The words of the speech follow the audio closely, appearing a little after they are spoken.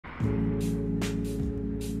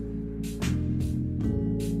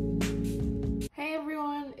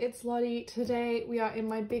it's Lottie. Today we are in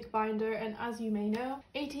my big binder, and as you may know,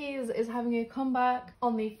 Ateez is having a comeback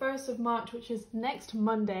on the 1st of March, which is next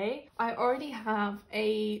Monday. I already have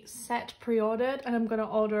a set pre-ordered and I'm gonna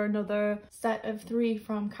order another set of 3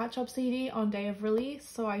 from Catch Up CD on day of release,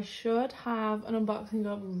 so I should have an unboxing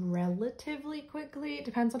up relatively quickly. It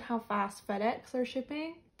depends on how fast FedEx are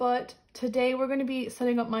shipping. But today we're going to be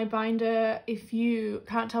setting up my binder. If you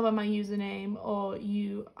can't tell by my username or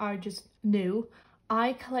you are just new,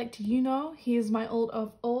 I collect Yuno. He is my ult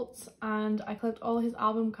of ults and I collect all his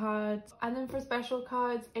album cards. And then for special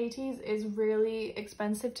cards, Ateez is really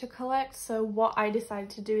expensive to collect. So what I decided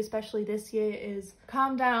to do, especially this year, is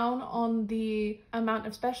calm down on the amount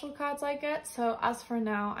of special cards I get. So as for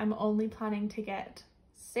now, I'm only planning to get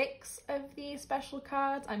 6 of the special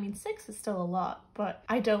cards. I mean, 6 is still a lot, but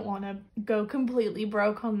I don't want to go completely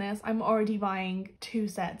broke on this. I'm already buying 2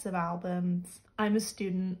 sets of albums. I'm a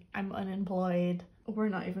student, I'm unemployed. We're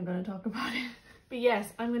not even going to talk about it. But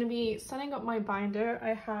yes, I'm going to be setting up my binder.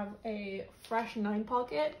 I have a fresh 9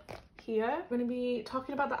 pocket here. I'm going to be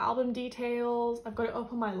talking about the album details. I've got it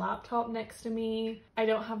up on my laptop next to me. I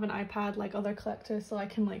don't have an iPad like other collectors, so I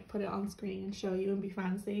can like put it on screen and show you and be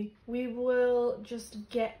fancy. We will just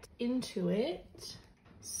get into it.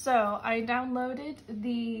 So I downloaded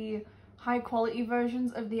the high quality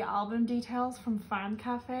versions of the album details from Fan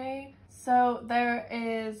Cafe. So there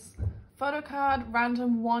is photo card,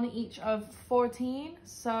 random 1 each of 14.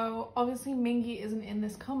 So obviously Mingy isn't in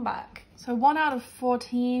this comeback. So 1 out of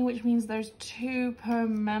 14, which means there's 2 per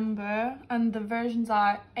member, and the versions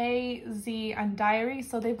are A, Z, and Diary.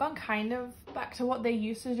 So they've gone kind of back to what they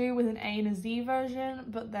used to do with an A and a Z version,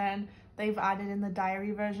 but then they've added in the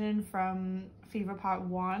Diary version from Fever Part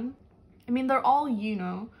 1. I mean, they're all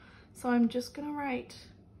Yuno, so I'm just gonna write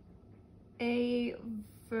A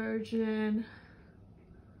version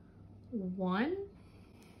 1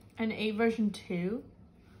 and A version 2.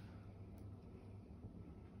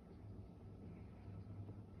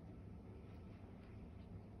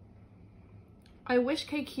 I wish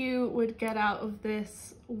KQ would get out of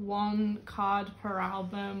this 1 card per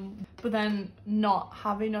album, but then not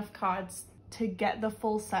have enough cards to get the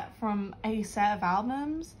full set from a set of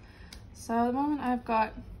albums. So at the moment I've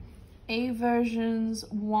got A versions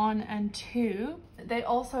 1 and 2. They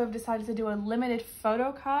also have decided to do a limited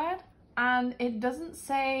photo card, and it doesn't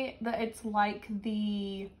say that it's like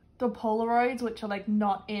the Polaroids, which are like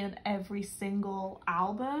not in every single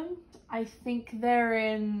album. I think they're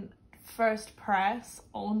in first press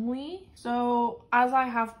only. So as I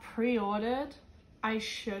have pre-ordered, I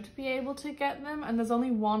should be able to get them, and there's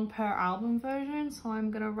only 1 per album version, so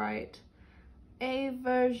I'm gonna write A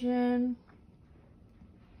version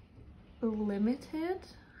limited.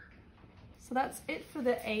 So that's it for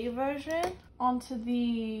the A version. Onto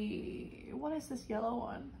the, what is this yellow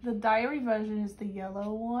one? The Diary version is the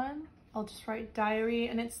yellow one. I'll just write Diary,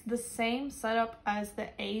 and it's the same setup as the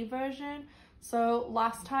A version. So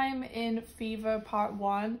last time in Fever Part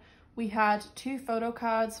 1, we had 2 photo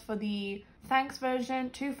cards for the Thanks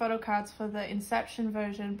version, 2 photo cards for the Inception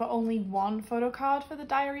version, but only 1 photo card for the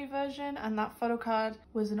Diary version, and that photo card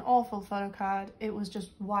was an awful photo card. It was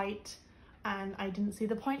just white and I didn't see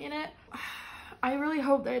the point in it. I really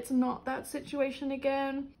hope that it's not that situation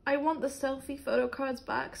again. I want the selfie photo cards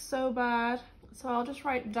back so bad. So I'll just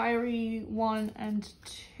write Diary 1 and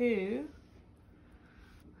 2.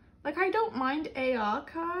 Like, I don't mind AR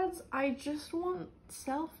cards, I just want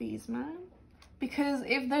selfies, man. Because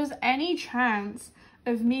if there's any chance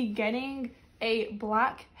of me getting a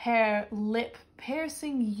black hair lip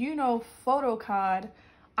piercing Yuno photo card,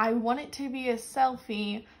 I want it to be a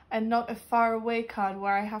selfie and not a far away card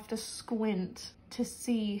where I have to squint to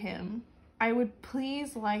see him. I would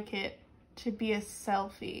please like it to be a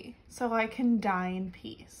selfie so I can die in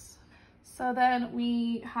peace. So then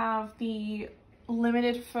we have the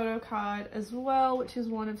limited photo card as well, which is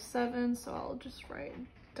 1 of 7, so I'll just write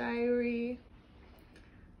Diary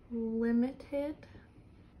limited.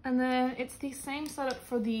 And then it's the same setup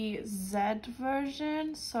for the Z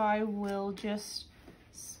version, so I will just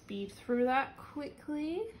speed through that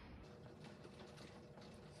quickly.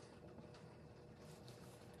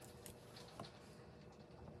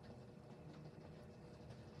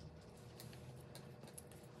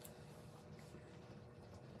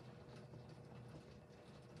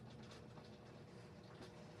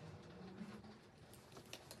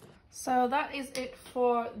 So that is it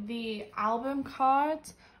for the album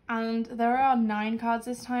cards, and there are 9 cards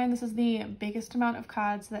this time. This is the biggest amount of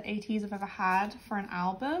cards that Ateez have ever had for an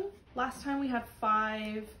album. Last time we had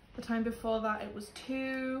 5, the time before that it was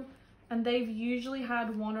 2, and they've usually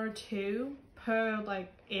had 1 or 2 per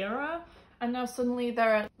like era, and now suddenly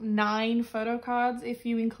there are 9 photo cards if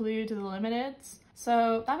you include the limiteds.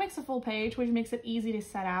 So that makes a full page, which makes it easy to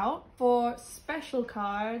set out. For special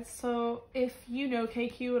cards, so if you know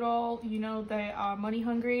KQ at all, you know they are money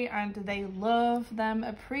hungry and they love them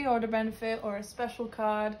a pre-order benefit or a special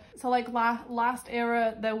card. So like last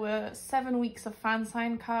era, there were 7 weeks of fan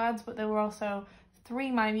sign cards, but there were also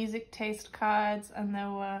 3 My Music Taste cards, and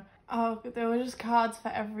there were just cards for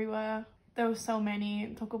everywhere. There were so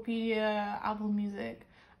many, Tokopedia, Apple Music.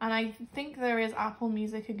 And I think there is Apple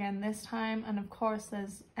Music again this time, and of course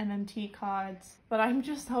there's MMT cards. But I'm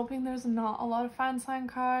just hoping there's not a lot of fan sign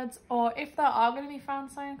cards, or if there are going to be fan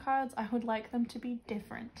sign cards, I would like them to be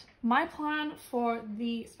different. My plan for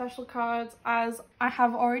the special cards, as I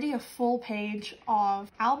have already a full page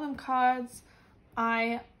of album cards,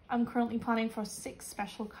 I am currently planning for 6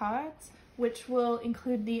 special cards, which will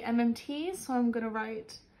include the MMTs. So I'm going to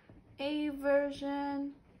write A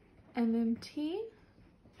version MMT.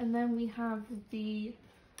 And then we have the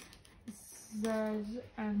Z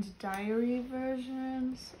and diary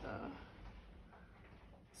versions.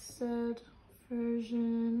 Z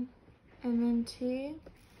version MMT.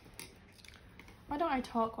 Why don't I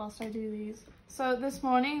talk whilst I do these? So this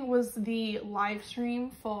morning was the live stream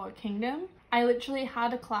for Kingdom. I literally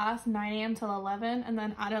had a class 9 AM till 11, and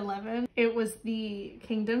then at 11 it was the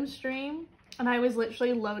Kingdom stream, and I was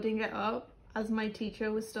literally loading it up as my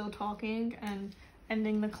teacher was still talking and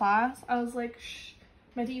ending the class. I was like, shh,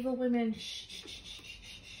 medieval women, shh, shh, shh,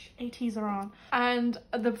 shh, shh, Ateez are on. And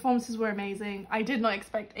the performances were amazing. I did not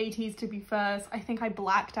expect Ateez to be first. I think I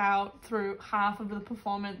blacked out through half of the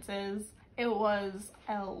performances. It was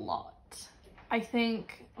a lot. I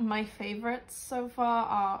think my favorites so far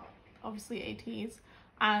are obviously Ateez,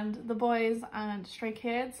 and the boys and Stray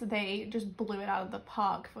Kids, they just blew it out of the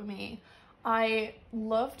park for me. I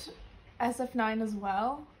loved SF9 as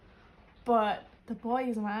well, but the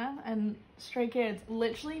boys, man, and Stray Kids,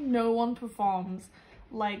 literally no one performs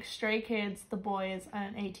like Stray Kids, the boys,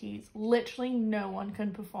 and Ateez. Literally no one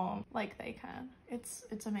can perform like they can.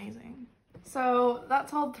 It's amazing. So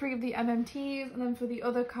that's all 3 of the MMTs, and then for the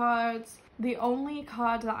other cards, the only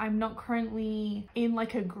card that I'm not currently in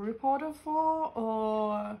like a group order for,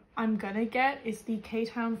 or I'm gonna get, is the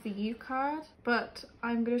K-Town For You card, but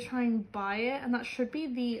I'm gonna try and buy it, and that should be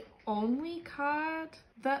the only card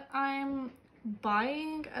that I'm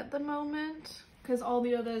buying at the moment, because all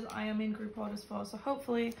the others I am in group orders for, so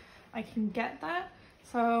hopefully I can get that.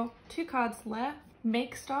 So 2 cards left.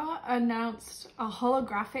 Makestar announced a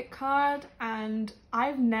holographic card, and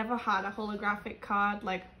I've never had a holographic card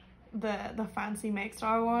like the fancy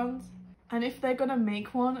Makestar ones, and if they're gonna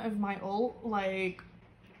make one of my ult, like,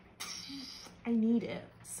 I need it.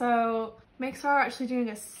 So Makestar are actually doing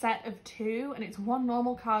a set of 2, and it's 1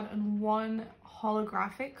 normal card and 1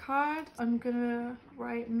 holographic card. I'm gonna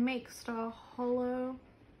write Makestar holo,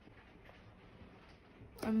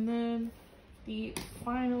 and then the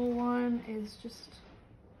final one is just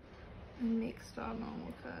a Makestar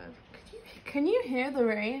normal card. Can you hear the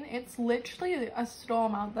rain? It's literally a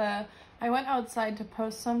storm out there. I went outside to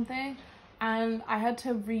post something and I had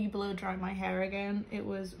to re-blow dry my hair again. It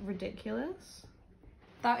was ridiculous.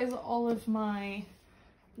 That is all of my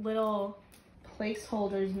little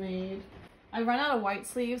placeholders made. I ran out of white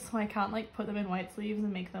sleeves, so I can't like put them in white sleeves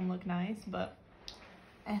and make them look nice, but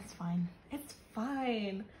it's fine. It's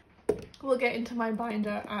fine. We'll get into my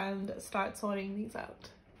binder and start sorting these out.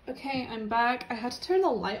 Okay, I'm back. I had to turn the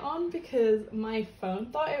light on because my phone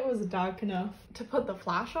thought it was dark enough to put the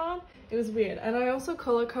flash on. It was weird. And I also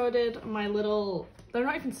color coded my little, they're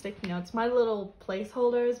not even sticky notes, my little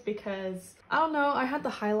placeholders, because I don't know, I had the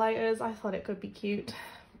highlighters. I thought it could be cute,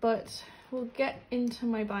 but we'll get into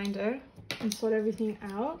my binder and sort everything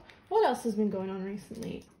out. What else has been going on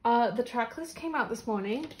recently? The track list came out this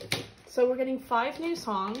morning. So we're getting 5 new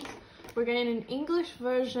songs. We're getting an English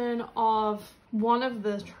version of one of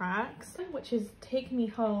the tracks, which is Take Me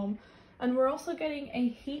Home. And we're also getting a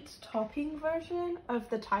heat topping version of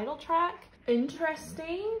the title track.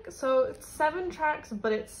 Interesting. So it's 7 tracks,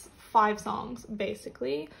 but it's 5 songs,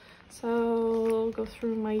 basically. So I'll go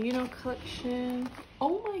through my collection.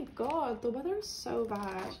 Oh my god, the weather is so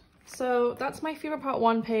bad. So that's my favorite part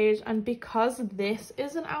 1 page, and because this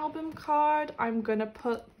is an album card, I'm gonna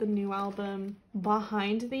put the new album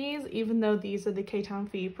behind these, even though these are the K-Town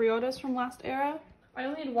For You pre-orders from last era. I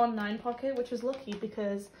only had 1 9 pocket, which is lucky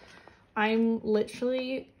because I'm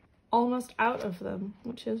literally almost out of them,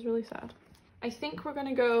 which is really sad. I think we're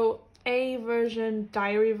gonna go A version,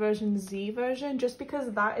 diary version, Z version, just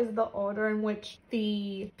because that is the order in which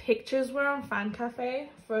the pictures were on Fan Cafe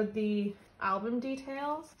for the album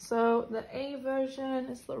details. So the A version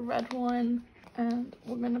is the red one, and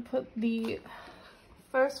we're gonna put the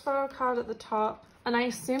first photo card at the top. And I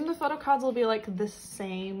assume the photo cards will be like the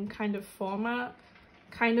same kind of format,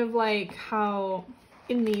 kind of like how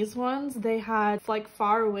in these ones they had like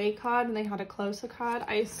far away card and they had a closer card.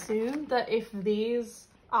 I assume that if these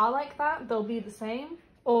are like that, they'll be the same,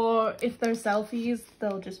 or if they're selfies,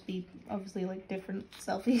 they'll just be obviously like different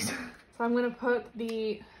selfies. So I'm gonna put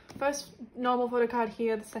the first normal photo card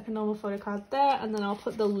here, the second normal photo card there, and then I'll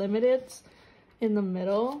put the limiteds in the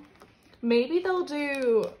middle. Maybe they'll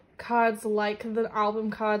do cards like the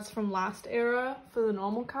album cards from last era for the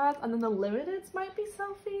normal cards, and then the limiteds might be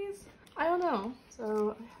selfies. I don't know.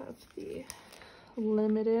 So I have the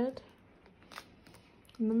limited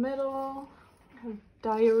in the middle. I have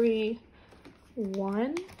diary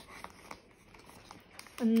 1,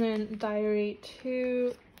 and then diary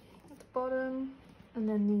 2 at the bottom, and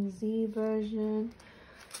then the Z version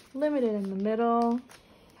limited in the middle,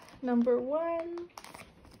 number 1,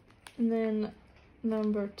 and then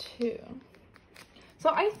number 2. So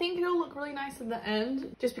I think it'll look really nice at the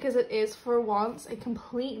end, just because it is for once a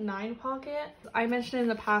complete 9 pocket. I mentioned in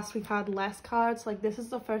the past we've had less cards, like this is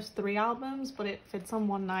the first 3 albums, but it fits on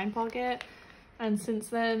one 9 pocket. And since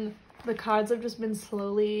then, the cards have just been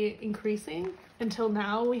slowly increasing until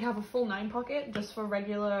now we have a full 9 pocket just for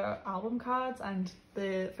regular album cards and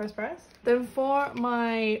the first press. Then for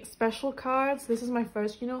my special cards, this is my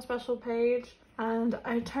first special page. And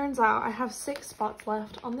it turns out I have 6 spots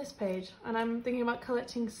left on this page, and I'm thinking about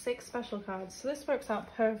collecting 6 special cards. So this works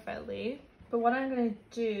out perfectly. But what I'm going to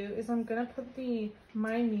do is I'm going to put the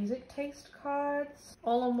My Music Taste cards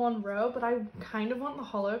all on one row, but I kind of want the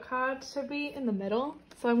holo cards to be in the middle.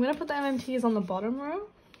 So I'm going to put the MMTs on the bottom row.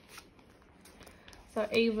 So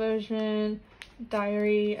A version,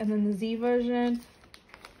 diary, and then the Z version.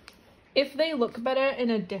 If they look better in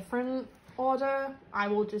a different order, I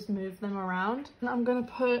will just move them around. And I'm gonna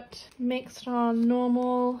put mixed on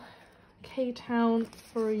normal, K-Town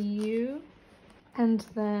for you, and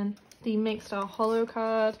then the mixed on holo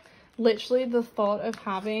card. Literally the thought of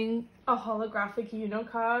having a holographic Uno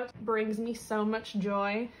card brings me so much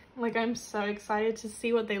joy. Like, I'm so excited to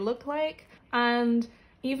see what they look like. And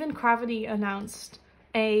even Gravity announced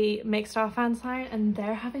a mixed star fan sign, and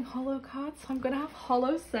they're having holo cards, so I'm gonna have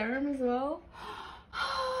holo serum as well.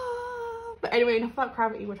 But anyway, enough about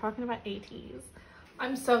Gravity, we're talking about Ateez.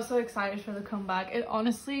 I'm so excited for the comeback. It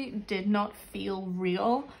honestly did not feel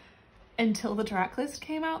real until the track list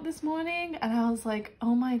came out this morning, and I was like,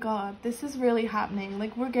 oh my god, this is really happening.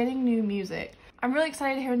 Like, we're getting new music. I'm really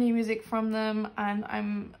excited to hear new music from them, and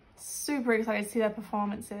I'm super excited to see their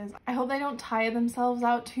performances. I hope they don't tire themselves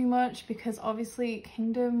out too much, because obviously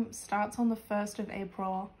Kingdom starts on the 1st of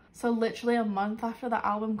April. So literally a month after the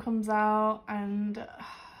album comes out, and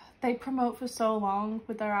they promote for so long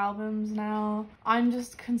with their albums now. I'm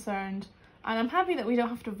just concerned, and I'm happy that we don't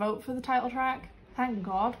have to vote for the title track. Thank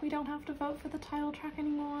God we don't have to vote for the title track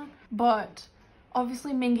anymore. But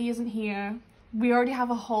obviously Mingi isn't here. We already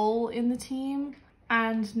have a hole in the team,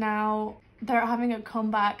 and now they're having a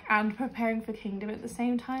comeback and preparing for Kingdom at the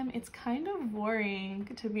same time. It's kind of worrying,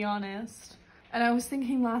 to be honest. And I was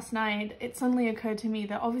thinking last night, it suddenly occurred to me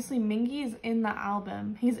that obviously Mingi is in the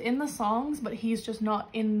album. He's in the songs, but he's just not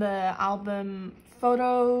in the album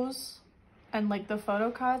photos and like the photo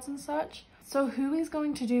cards and such. So who is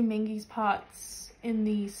going to do Mingi's parts in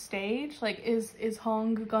the stage? Like, is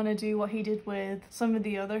Hong gonna do what he did with some of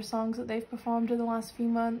the other songs that they've performed in the last few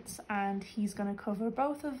months, and he's gonna cover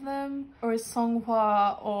both of them? Or is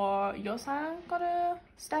Songhwa or Yosan gonna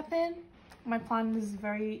step in? My plan is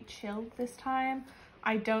very chill this time.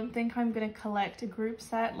 I don't think I'm gonna collect a group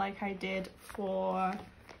set like I did for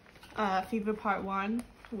Fever Part 1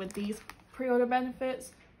 with these pre-order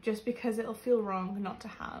benefits, just because it'll feel wrong not to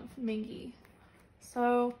have Mingi.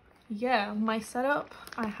 So yeah, my setup,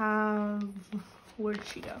 I have, where'd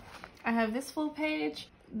she go? I have this full page,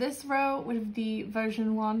 this row with the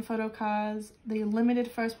version 1 photo cards, the limited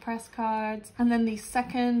first press cards, and then the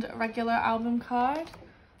second regular album card.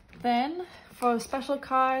 Then for special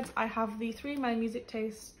cards, I have the 3 My Music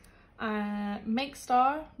Taste, Make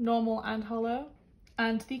Star, normal and holo,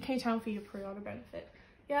 and the K-Town for your pre-order benefit.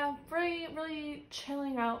 Yeah, really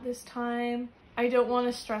chilling out this time. I don't want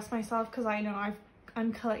to stress myself because I know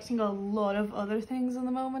I'm collecting a lot of other things in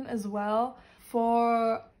the moment as well.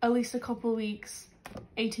 For at least a couple weeks,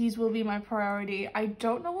 Ateez will be my priority. I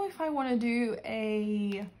don't know if I want to do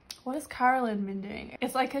a What has Carolyn been doing?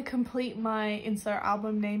 It's like a complete my insert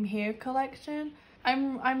album name here collection.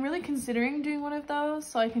 I'm really considering doing one of those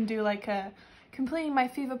so I can do like a completing my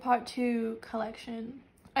Fever Part 2 collection.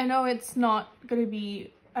 I know it's not going to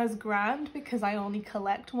be as grand because I only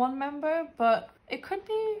collect one member, but it could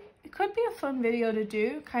be a fun video to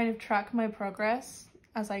do, kind of track my progress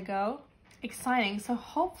as I go. Exciting. So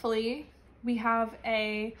hopefully we have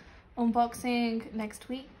a unboxing next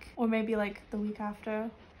week or maybe like the week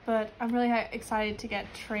after. But I'm really excited to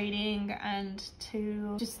get trading and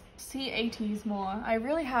to just see Ateez more. I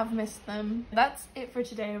really have missed them. That's it for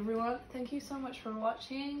today, everyone. Thank you so much for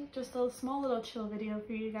watching. Just a small little chill video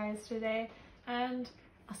for you guys today. And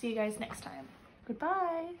I'll see you guys next time.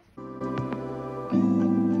 Goodbye.